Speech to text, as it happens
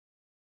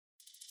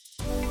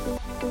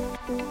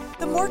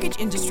The mortgage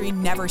industry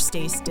never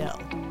stays still.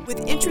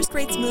 With interest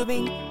rates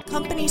moving,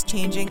 companies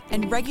changing,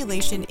 and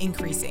regulation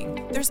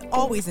increasing, there's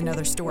always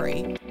another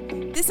story.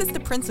 This is The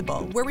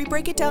Principal, where we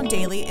break it down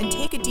daily and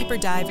take a deeper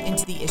dive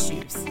into the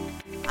issues.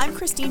 I'm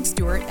Christine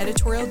Stewart,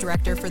 Editorial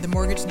Director for the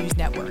Mortgage News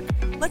Network.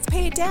 Let's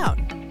pay it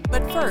down.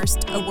 But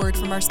first, a word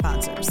from our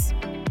sponsors.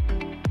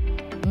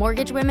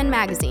 Mortgage Women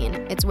Magazine.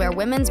 It's where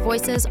women's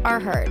voices are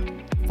heard.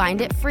 Find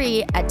it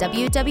free at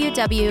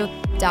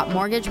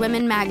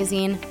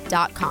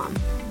www.mortgagewomenmagazine.com.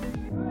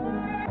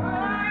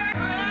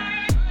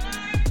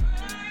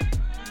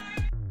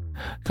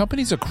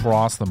 Companies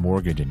across the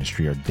mortgage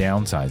industry are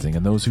downsizing,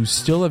 and those who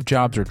still have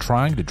jobs are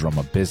trying to drum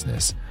up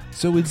business,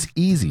 so it's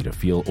easy to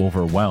feel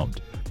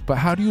overwhelmed. But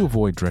how do you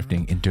avoid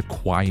drifting into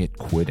quiet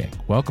quitting?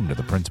 Welcome to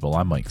The Principal.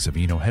 I'm Mike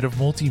Savino, head of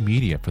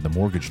multimedia for the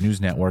Mortgage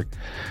News Network.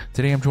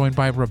 Today I'm joined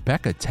by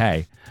Rebecca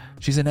Tay.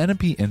 She's an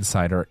NMP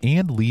insider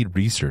and lead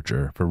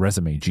researcher for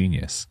Resume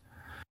Genius.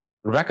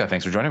 Rebecca,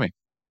 thanks for joining me.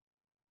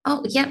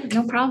 Oh, yeah,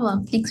 no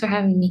problem. Thanks for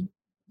having me.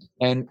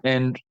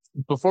 And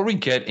before we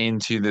get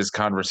into this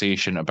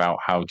conversation about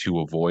how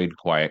to avoid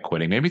quiet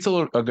quitting, maybe it's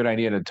a good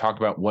idea to talk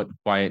about what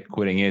quiet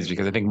quitting is,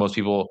 because I think most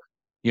people,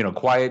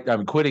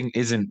 quitting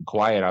isn't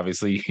quiet.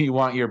 Obviously, you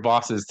want your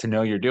bosses to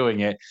know you're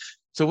doing it.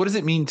 So what does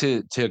it mean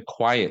to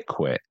quiet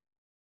quit?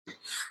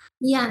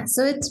 Yeah,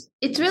 so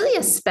it's really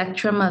a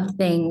spectrum of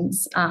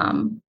things.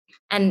 And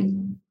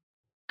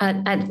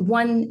at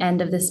one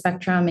end of the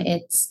spectrum,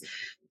 it's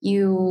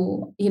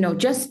you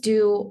just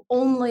do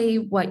only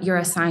what you're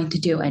assigned to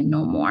do and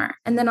no more.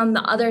 And then on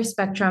the other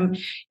spectrum,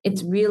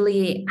 it's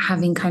really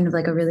having kind of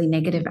like a really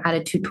negative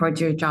attitude towards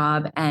your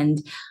job,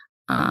 and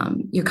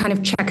you're kind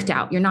of checked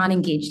out. You're not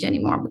engaged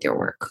anymore with your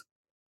work.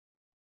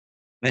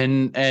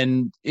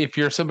 And if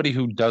you're somebody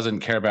who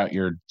doesn't care about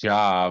your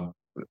job,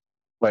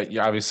 but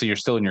obviously you're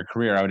still in your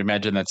career, I would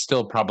imagine that's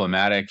still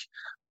problematic.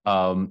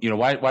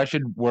 Why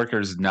should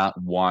workers not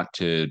want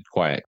to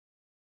quiet?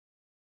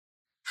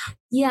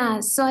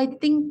 Yeah, so I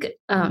think,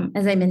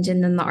 as I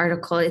mentioned in the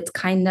article, it's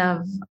kind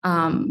of,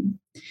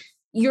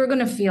 you're going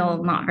to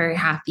feel not very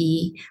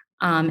happy,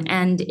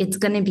 and it's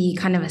going to be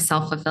kind of a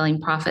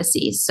self-fulfilling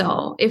prophecy.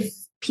 So if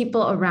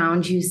people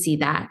around you see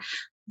that,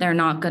 they're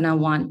not going to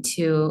want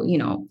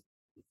to,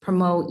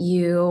 promote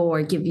you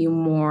or give you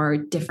more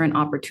different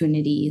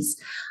opportunities.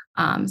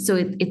 So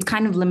it's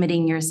kind of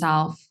limiting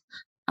yourself.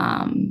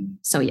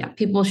 So yeah,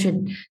 people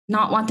should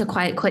not want to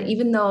quiet quit,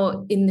 even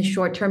though in the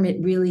short term,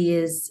 it really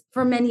is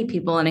for many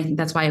people. And I think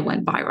that's why it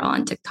went viral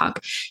on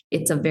TikTok.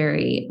 It's a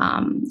very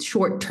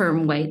short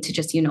term way to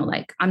just,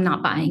 I'm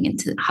not buying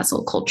into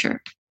hustle culture.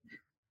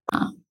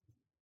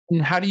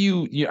 And how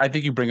do I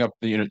think you bring up,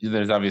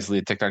 there's obviously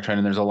a TikTok trend,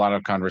 and there's a lot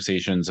of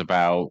conversations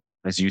about,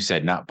 as you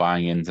said, not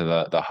buying into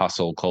the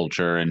hustle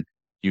culture. And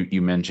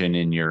you mentioned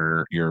in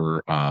your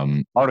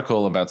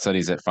article about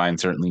studies that find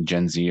certainly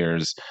Gen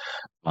Zers,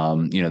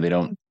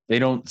 they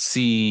don't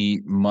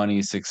see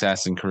money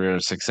success and career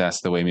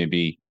success the way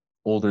maybe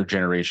older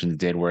generations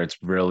did, where it's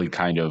really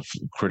kind of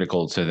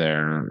critical to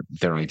their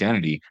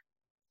identity.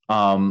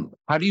 How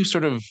do you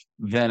sort of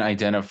then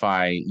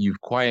identify you've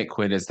quiet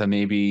quit as to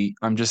maybe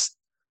I'm just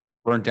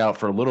burnt out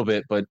for a little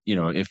bit, but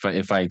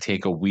if I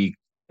take a week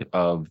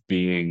of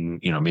being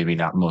maybe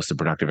not most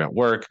productive at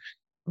work,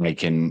 I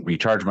can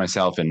recharge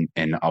myself and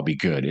I'll be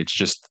good. It's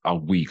just a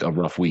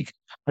rough week.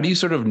 How do you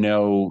sort of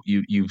know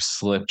you've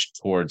slipped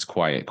towards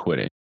quiet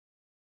quitting?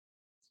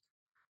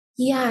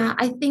 Yeah,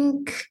 I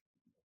think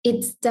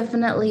it's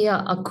definitely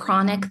a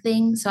chronic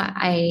thing. So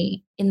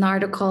in the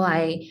article,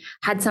 I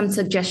had some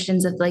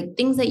suggestions of like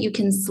things that you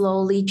can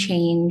slowly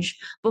change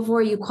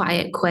before you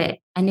quiet quit.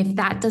 And if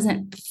that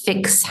doesn't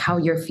fix how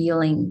you're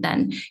feeling,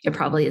 then it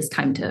probably is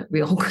time to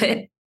real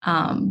quit.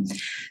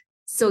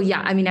 So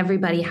yeah, I mean,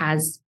 everybody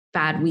has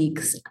bad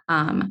weeks.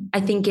 I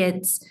think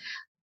it's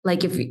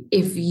like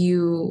if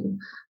you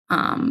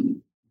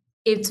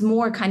it's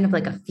more kind of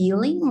like a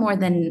feeling more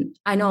than,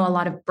 I know a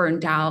lot of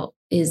burnt out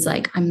is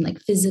like, I'm like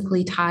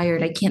physically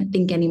tired. I can't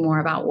think anymore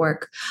about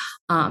work.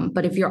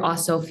 But if you're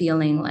also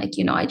feeling like,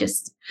 I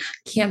just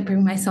can't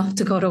bring myself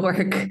to go to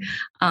work.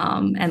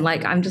 And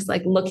like, I'm just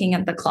like looking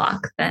at the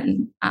clock,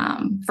 then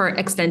for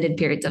extended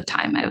periods of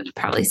time, I would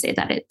probably say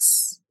that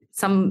it's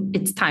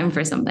time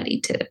for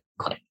somebody to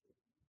quit.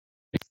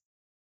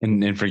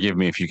 And forgive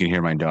me if you can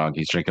hear my dog.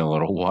 He's drinking a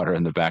little water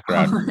in the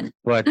background.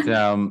 But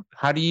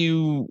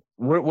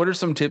what are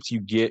some tips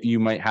you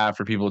might have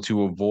for people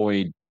to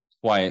avoid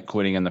quiet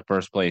quitting in the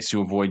first place,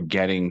 to avoid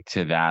getting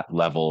to that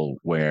level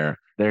where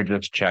they're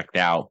just checked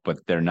out,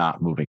 but they're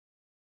not moving?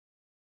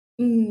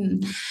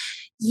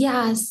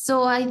 Yeah,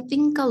 so I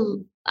think a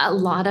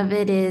lot of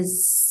it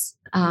is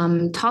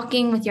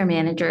talking with your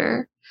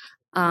manager,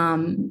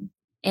 and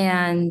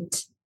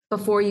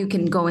before you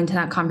can go into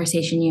that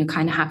conversation, you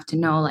kind of have to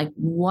know like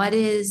what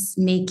is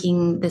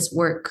making this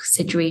work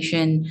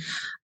situation,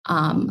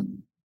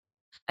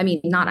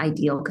 not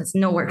ideal, because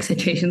no work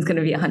situation is going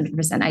to be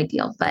 100%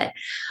 ideal, but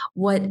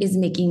what is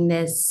making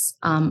this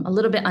a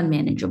little bit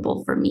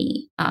unmanageable for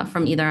me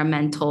from either a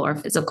mental or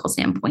physical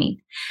standpoint?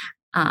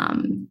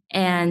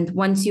 And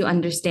once you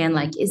understand,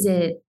 like, is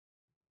it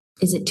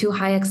too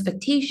high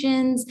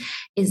expectations?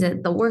 Is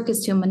it the work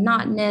is too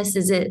monotonous?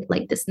 Is it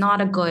like this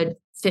not a good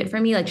fit for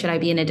me? Like, should I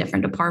be in a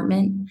different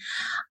department?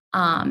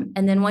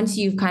 And then once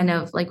you've kind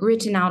of like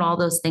written out all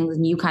those things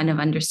and you kind of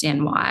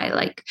understand why,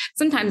 like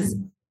sometimes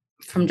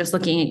from just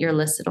looking at your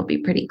list, it'll be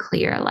pretty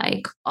clear,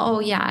 like, oh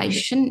yeah, I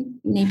shouldn't,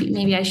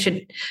 maybe I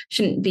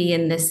shouldn't be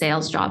in this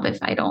sales job if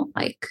I don't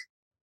like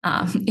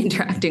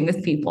interacting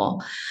with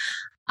people.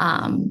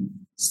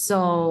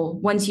 So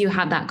once you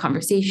have that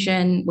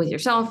conversation with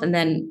yourself, and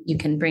then you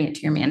can bring it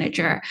to your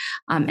manager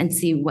and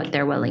see what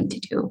they're willing to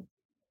do.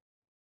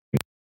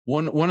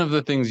 One of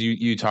the things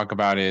you talk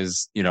about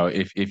is,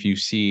 if you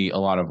see a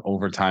lot of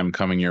overtime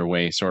coming your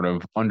way, sort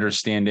of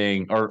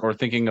understanding or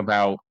thinking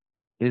about,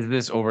 is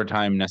this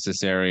overtime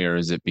necessary, or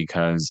is it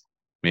because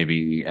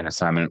maybe an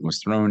assignment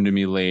was thrown to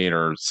me late,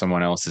 or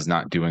someone else is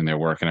not doing their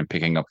work and I'm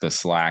picking up the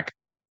slack?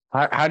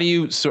 How do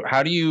you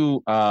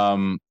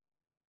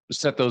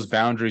set those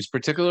boundaries,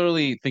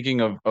 particularly thinking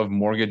of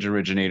mortgage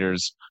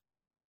originators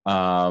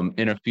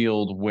in a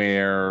field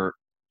where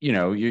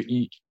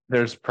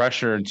there's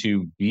pressure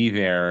to be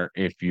there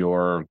if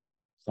your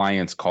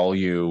clients call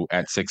you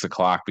at 6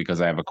 o'clock because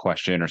I have a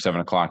question, or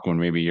 7 o'clock when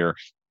maybe you're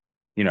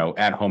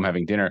at home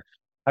having dinner.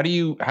 How do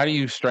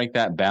you strike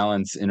that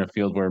balance in a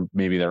field where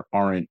maybe there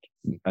aren't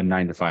a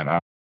 9 to 5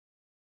 hours?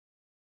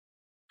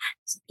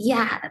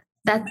 Yeah,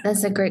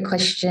 that's a great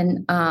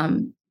question.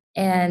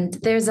 And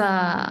there's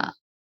a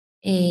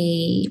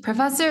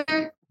professor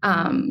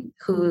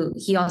who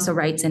he also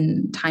writes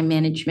in time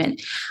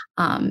management,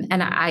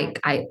 and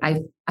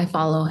I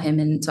follow him,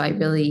 and so I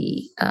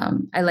really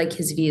I like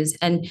his views.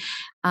 And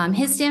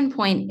his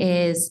standpoint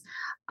is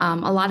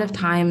a lot of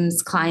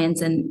times clients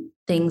and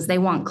things, they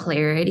want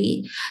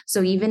clarity.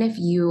 So even if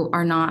you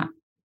are not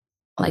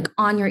like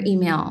on your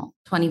email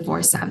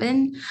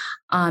 24/7,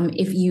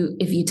 if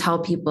you tell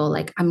people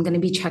like, I'm going to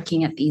be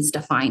checking at these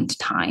defined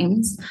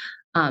times.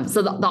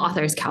 So the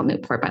author is Cal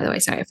Newport, by the way.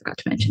 Sorry, I forgot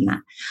to mention that.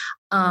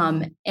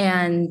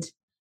 And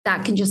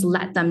that can just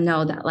let them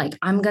know that like,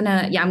 I'm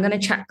gonna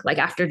check like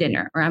after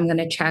dinner, or I'm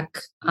gonna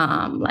check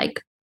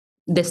like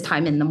this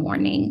time in the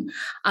morning.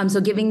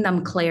 So giving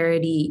them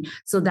clarity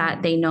so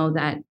that they know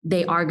that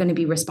they are going to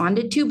be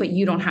responded to, but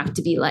you don't have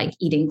to be like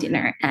eating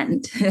dinner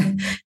and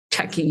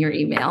checking your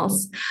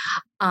emails.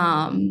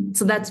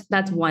 So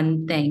that's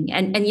one thing.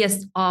 And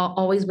yes,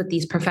 always with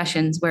these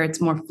professions where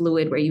it's more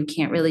fluid, where you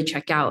can't really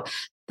check out,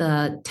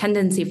 the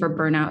tendency for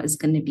burnout is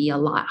going to be a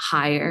lot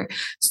higher.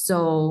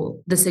 So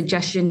the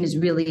suggestion is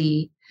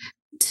really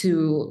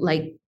to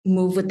like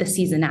move with the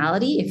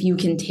seasonality. If you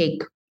can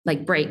take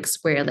like breaks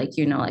where like,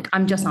 like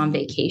I'm just on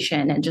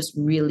vacation, and just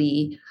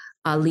really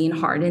lean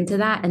hard into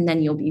that. And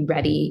then you'll be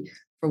ready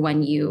for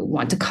when you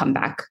want to come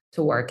back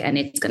to work, and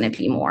it's going to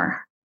be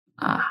more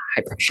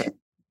high pressure.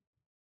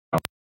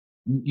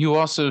 You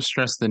also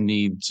stress the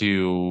need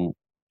to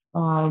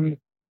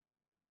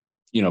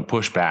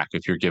push back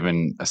if you're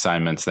given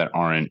assignments that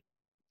aren't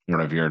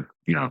sort of your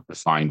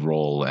defined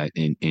role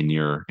in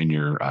your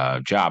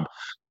job,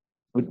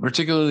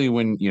 particularly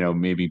when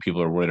maybe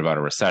people are worried about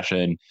a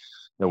recession.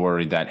 They're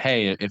worried that,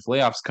 hey, if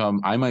layoffs come,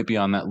 I might be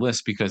on that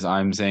list because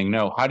I'm saying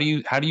no. How do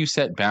you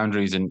set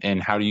boundaries,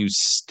 and how do you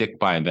stick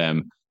by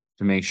them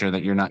to make sure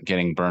that you're not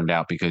getting burned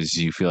out because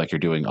you feel like you're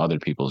doing other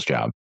people's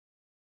job?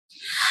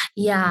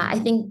 Yeah, I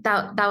think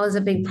that was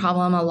a big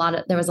problem.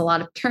 There was a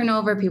lot of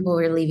turnover. People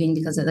were leaving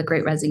because of the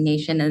Great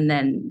Resignation, and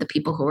then the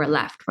people who were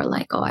left were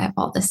like, "Oh, I have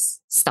all this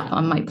stuff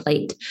on my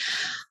plate."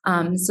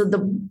 So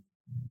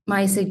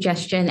my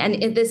suggestion,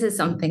 and this is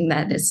something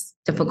that is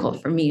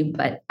difficult for me,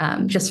 but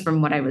just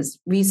from what I was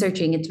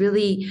researching, it's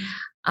really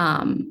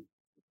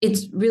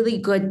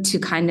good to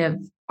kind of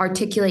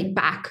articulate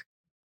back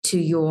to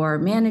your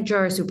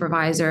manager or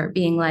supervisor,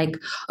 being like,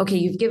 okay,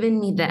 you've given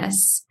me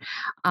this.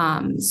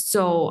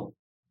 So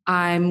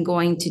I'm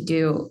going to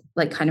do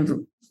like kind of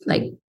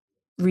like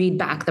read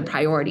back the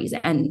priorities.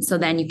 And so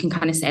then you can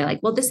kind of say like,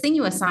 well, this thing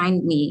you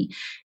assigned me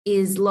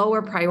is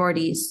lower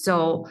priorities.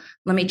 So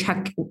let me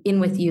check in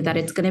with you that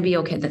it's going to be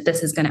okay, that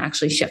this is going to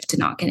actually shift to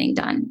not getting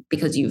done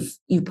because you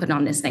put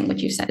on this thing,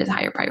 which you said is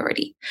higher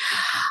priority.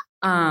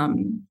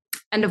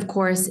 And of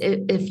course,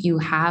 if you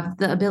have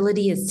the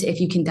ability, if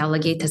you can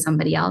delegate to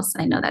somebody else.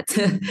 I know that's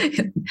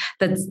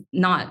that's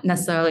not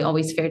necessarily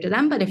always fair to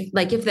them, but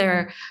if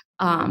they're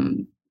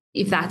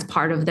if that's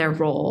part of their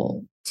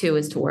role too,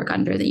 is to work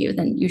under you,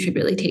 then you should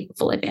really take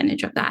full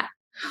advantage of that.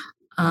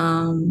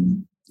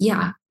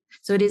 Yeah.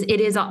 So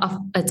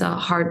it's a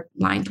hard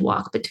line to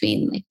walk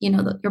between, like,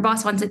 your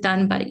boss wants it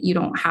done, but you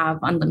don't have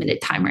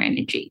unlimited time or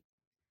energy.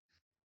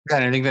 Yeah,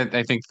 and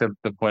I think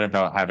the point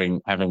about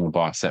having a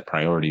boss set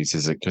priorities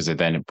is because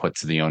then it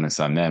puts the onus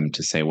on them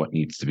to say what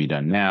needs to be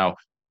done now,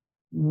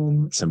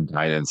 some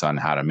guidance on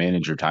how to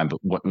manage your time,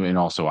 and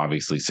also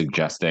obviously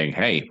suggesting,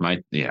 hey,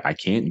 I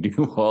can't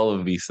do all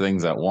of these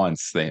things at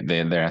once.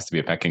 There has to be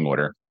a pecking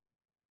order.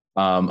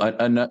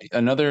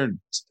 Another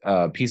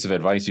piece of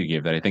advice you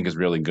gave that I think is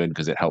really good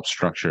because it helps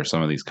structure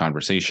some of these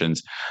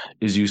conversations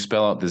is you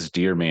spell out this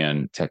Dear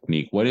Man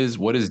technique. What is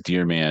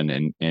Dear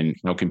Man, and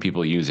how can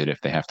people use it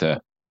if they have to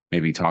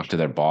maybe talk to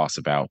their boss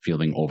about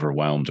feeling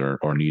overwhelmed or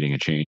needing a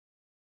change?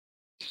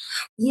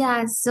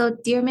 Yeah, so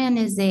Dearman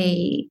is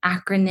a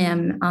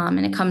acronym,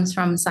 and it comes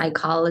from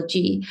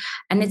psychology,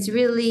 and it's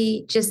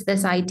really just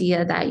this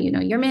idea that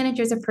your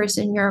manager is a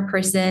person, you're a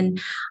person,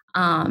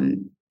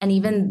 and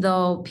even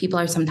though people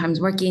are sometimes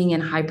working in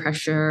high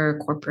pressure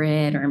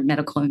corporate or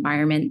medical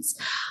environments,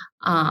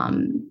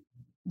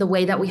 the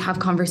way that we have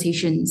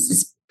conversations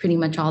is pretty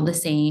much all the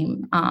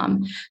same.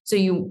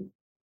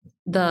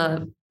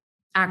 The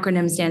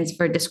acronym stands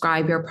for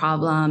describe your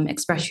problem,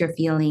 express your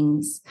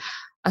feelings,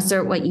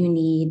 assert what you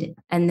need.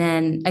 And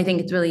then I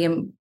think it's really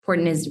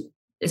important is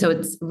so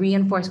it's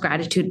reinforce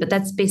gratitude, but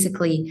that's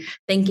basically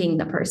thanking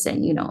the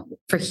person,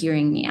 for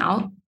hearing me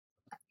out.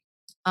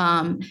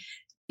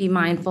 Be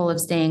mindful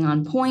of staying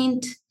on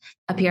point,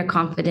 appear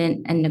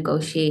confident, and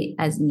negotiate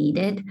as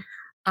needed.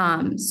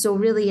 So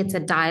really it's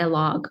a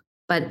dialogue.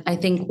 But I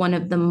think one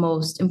of the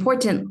most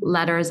important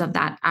letters of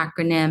that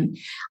acronym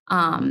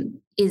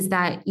is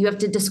that you have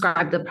to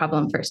describe the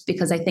problem first,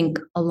 because I think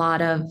a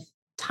lot of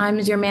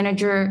times your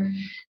manager,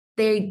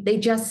 they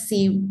just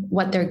see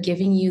what they're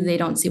giving you. They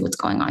don't see what's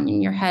going on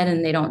in your head,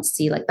 and they don't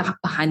see like the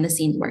behind the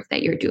scenes work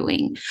that you're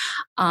doing.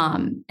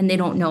 And they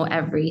don't know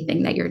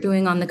everything that you're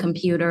doing on the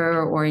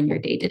computer or in your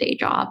day-to-day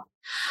job.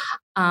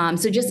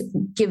 So just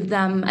give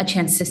them a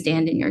chance to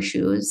stand in your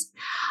shoes.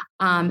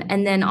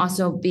 And then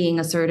also being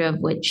assertive,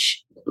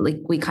 which like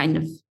we kind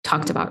of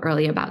talked about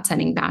earlier about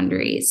setting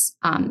boundaries.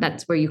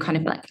 That's where you kind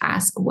of like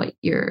ask what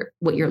you're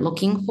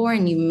looking for,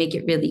 and you make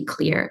it really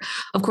clear.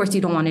 Of course,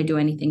 you don't want to do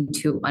anything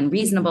too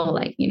unreasonable,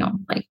 like,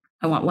 like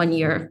I want 1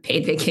 year of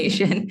paid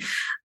vacation.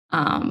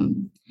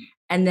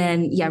 And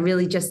then, yeah,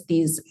 really just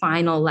these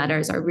final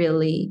letters are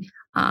really,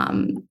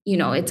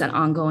 it's an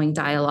ongoing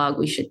dialogue.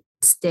 We should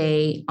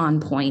stay on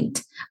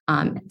point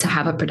to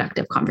have a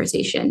productive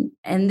conversation.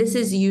 And this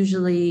is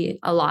usually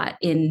a lot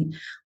in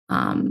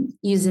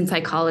used in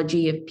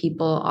psychology if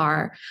people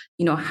are,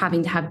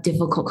 having to have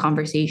difficult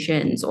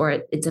conversations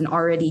or it's an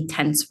already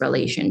tense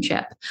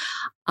relationship.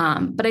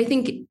 But I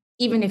think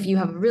even if you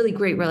have a really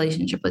great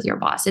relationship with your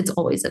boss, it's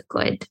always a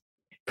good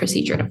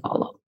procedure to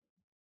follow.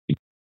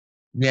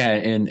 Yeah,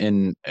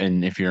 and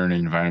if you're in an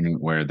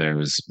environment where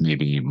there's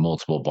maybe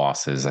multiple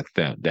bosses, like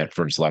that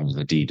first level of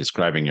the D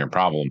describing your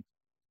problem,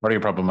 part of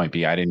your problem might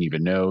be I didn't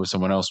even know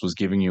someone else was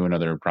giving you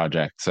another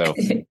project. So,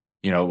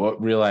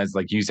 what realize,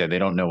 like you said, they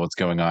don't know what's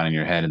going on in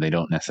your head, and they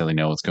don't necessarily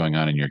know what's going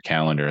on in your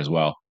calendar as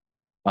well.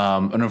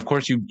 And of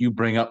course, you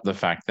bring up the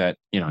fact that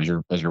as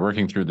you're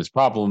working through this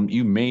problem,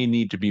 you may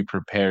need to be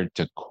prepared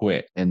to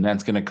quit, and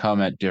that's going to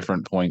come at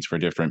different points for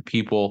different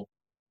people,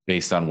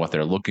 based on what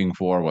they're looking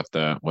for, what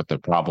the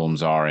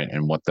problems are,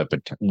 and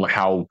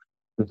how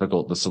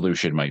difficult the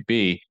solution might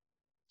be.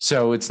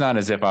 So it's not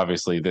as if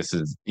obviously this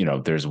is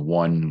there's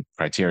one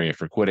criteria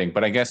for quitting,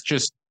 but I guess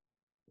just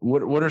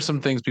what are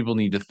some things people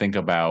need to think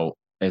about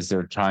as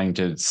they're trying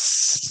to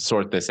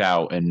sort this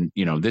out? And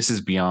this is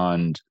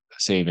beyond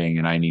saving,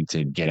 and I need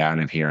to get out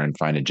of here and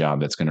find a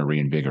job that's going to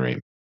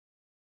reinvigorate.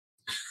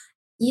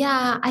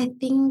 Yeah, I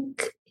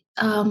think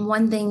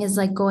one thing is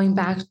like going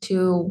back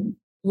to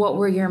what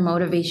were your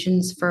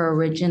motivations for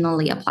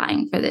originally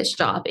applying for this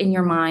job in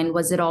your mind?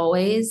 Was it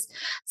always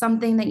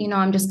something that,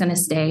 I'm just going to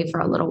stay for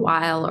a little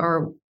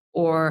while,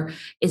 or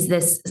is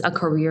this a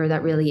career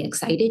that really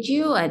excited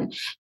you? And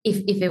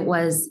if it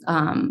was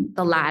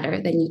the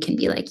latter, then you can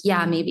be like,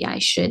 yeah, maybe I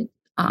should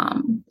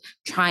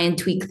try and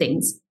tweak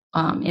things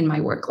in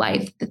my work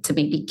life to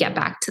maybe get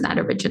back to that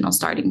original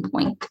starting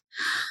point.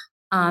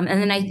 And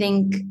then I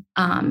think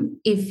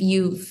if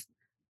you've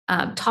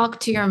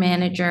talked to your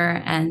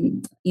manager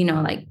and,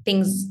 like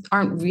things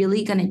aren't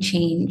really going to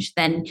change,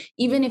 then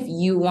even if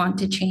you want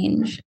to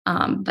change,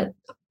 but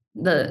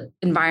the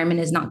environment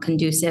is not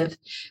conducive,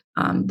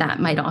 that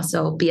might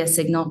also be a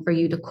signal for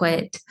you to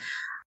quit.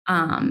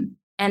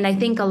 And I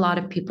think a lot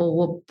of people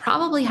will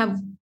probably have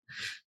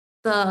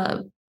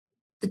the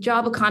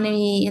job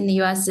economy in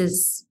the US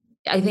is,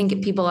 I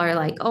think people are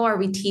like, oh, are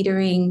we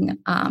teetering?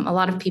 A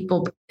lot of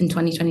people in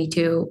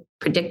 2022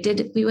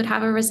 predicted we would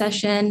have a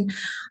recession.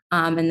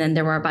 And then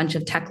there were a bunch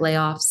of tech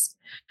layoffs.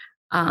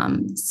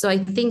 So I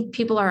think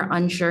people are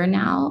unsure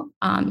now.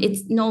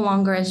 It's no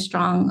longer as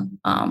strong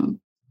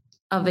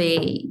of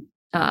a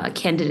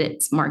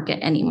candidates market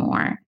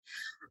anymore.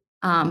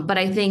 But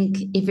I think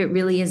if it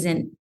really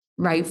isn't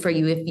right for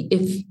you,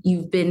 if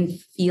you've been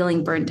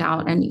feeling burnt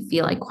out and you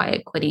feel like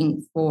quiet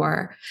quitting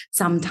for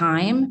some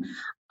time,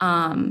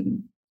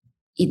 then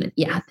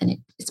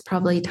it's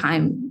probably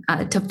time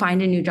to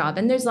find a new job.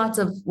 And there's lots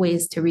of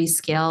ways to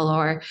rescale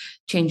or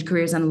change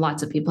careers, and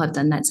lots of people have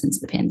done that since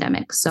the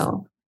pandemic.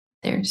 So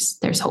there's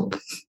hope.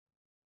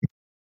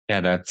 Yeah,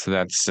 that's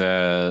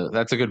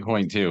a good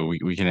point too.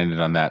 We can end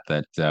it on that.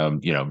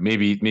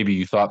 Maybe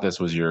you thought this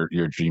was your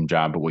dream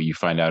job, but what you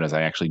find out is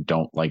I actually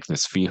don't like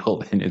this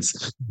field, and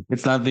it's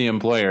not the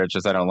employer. It's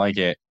just I don't like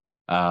it.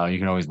 you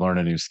can always learn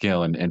a new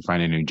skill and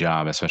find a new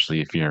job,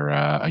 especially if you're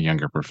a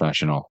younger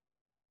professional.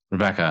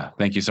 Rebecca,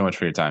 thank you so much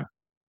for your time.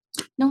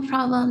 No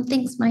problem.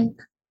 Thanks, Mike.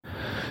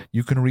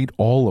 You can read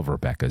all of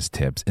Rebecca's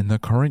tips in the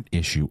current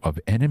issue of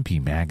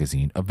NMP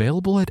Magazine,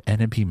 available at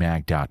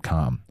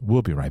nmpmag.com.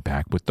 We'll be right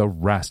back with the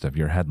rest of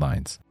your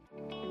headlines.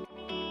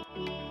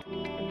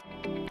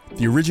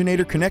 The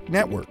Originator Connect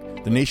Network,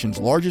 the nation's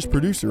largest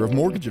producer of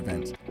mortgage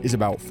events, is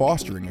about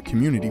fostering a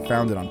community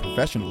founded on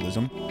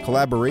professionalism,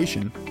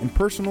 collaboration, and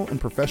personal and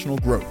professional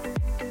growth,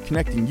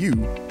 connecting you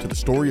to the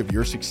story of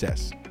your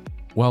success.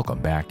 Welcome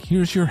back.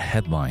 Here's your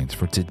headlines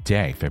for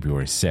today,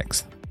 February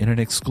 6th. In an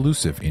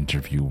exclusive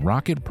interview,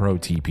 Rocket Pro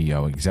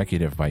TPO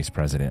Executive Vice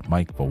President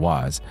Mike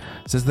Fawaz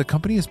says the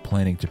company is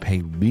planning to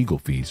pay legal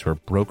fees for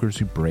brokers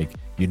who break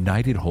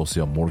United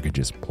Wholesale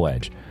Mortgage's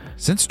pledge.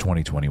 Since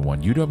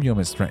 2021, UWM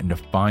has threatened to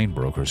fine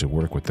brokers who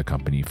work with the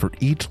company for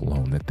each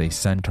loan that they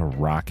send to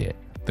Rocket.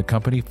 The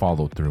company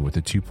followed through with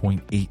a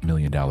 $2.8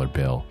 million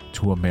bill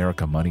to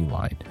America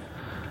Moneyline.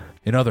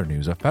 In other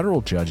news, a federal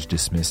judge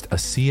dismissed a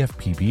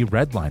CFPB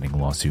redlining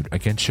lawsuit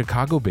against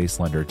Chicago-based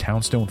lender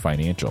Townstone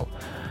Financial.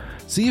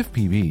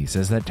 CFPB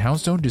says that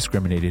Townstone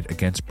discriminated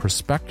against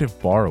prospective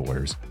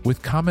borrowers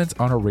with comments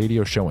on a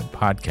radio show and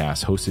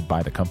podcast hosted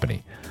by the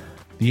company.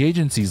 The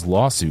agency's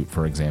lawsuit,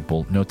 for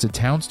example, notes a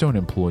Townstone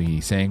employee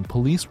saying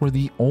police were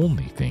the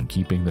only thing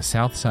keeping the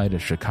south side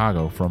of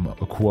Chicago from,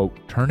 a quote,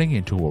 turning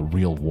into a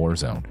real war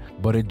zone.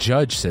 But a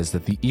judge says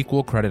that the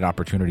Equal Credit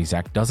Opportunities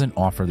Act doesn't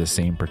offer the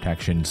same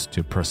protections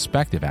to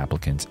prospective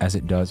applicants as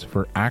it does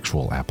for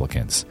actual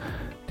applicants.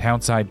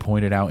 Townside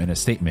pointed out in a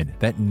statement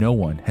that no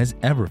one has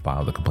ever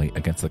filed a complaint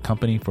against the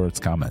company for its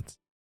comments.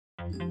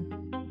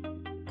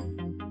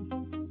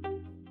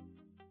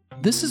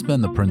 This has been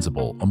The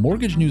Principal, a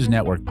Mortgage News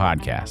Network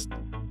podcast.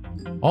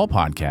 All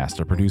podcasts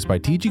are produced by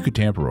T.G.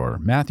 Kutamperor,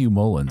 Matthew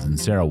Mullins, and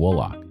Sarah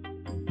Wollock.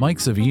 Mike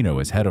Savino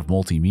is head of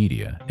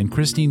multimedia, and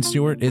Christine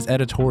Stewart is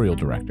editorial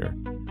director.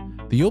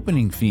 The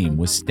opening theme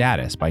was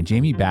Status by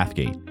Jamie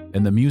Bathgate,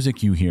 and the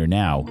music you hear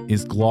now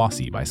is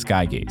Glossy by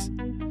Skygaze.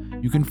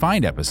 You can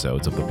find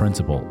episodes of The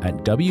Principal at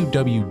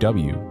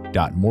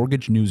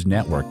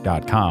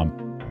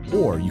www.mortgagenewsnetwork.com,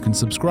 or you can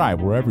subscribe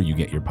wherever you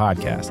get your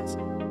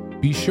podcasts.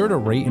 Be sure to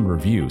rate and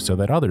review so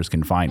that others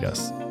can find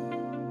us.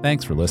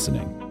 Thanks for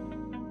listening.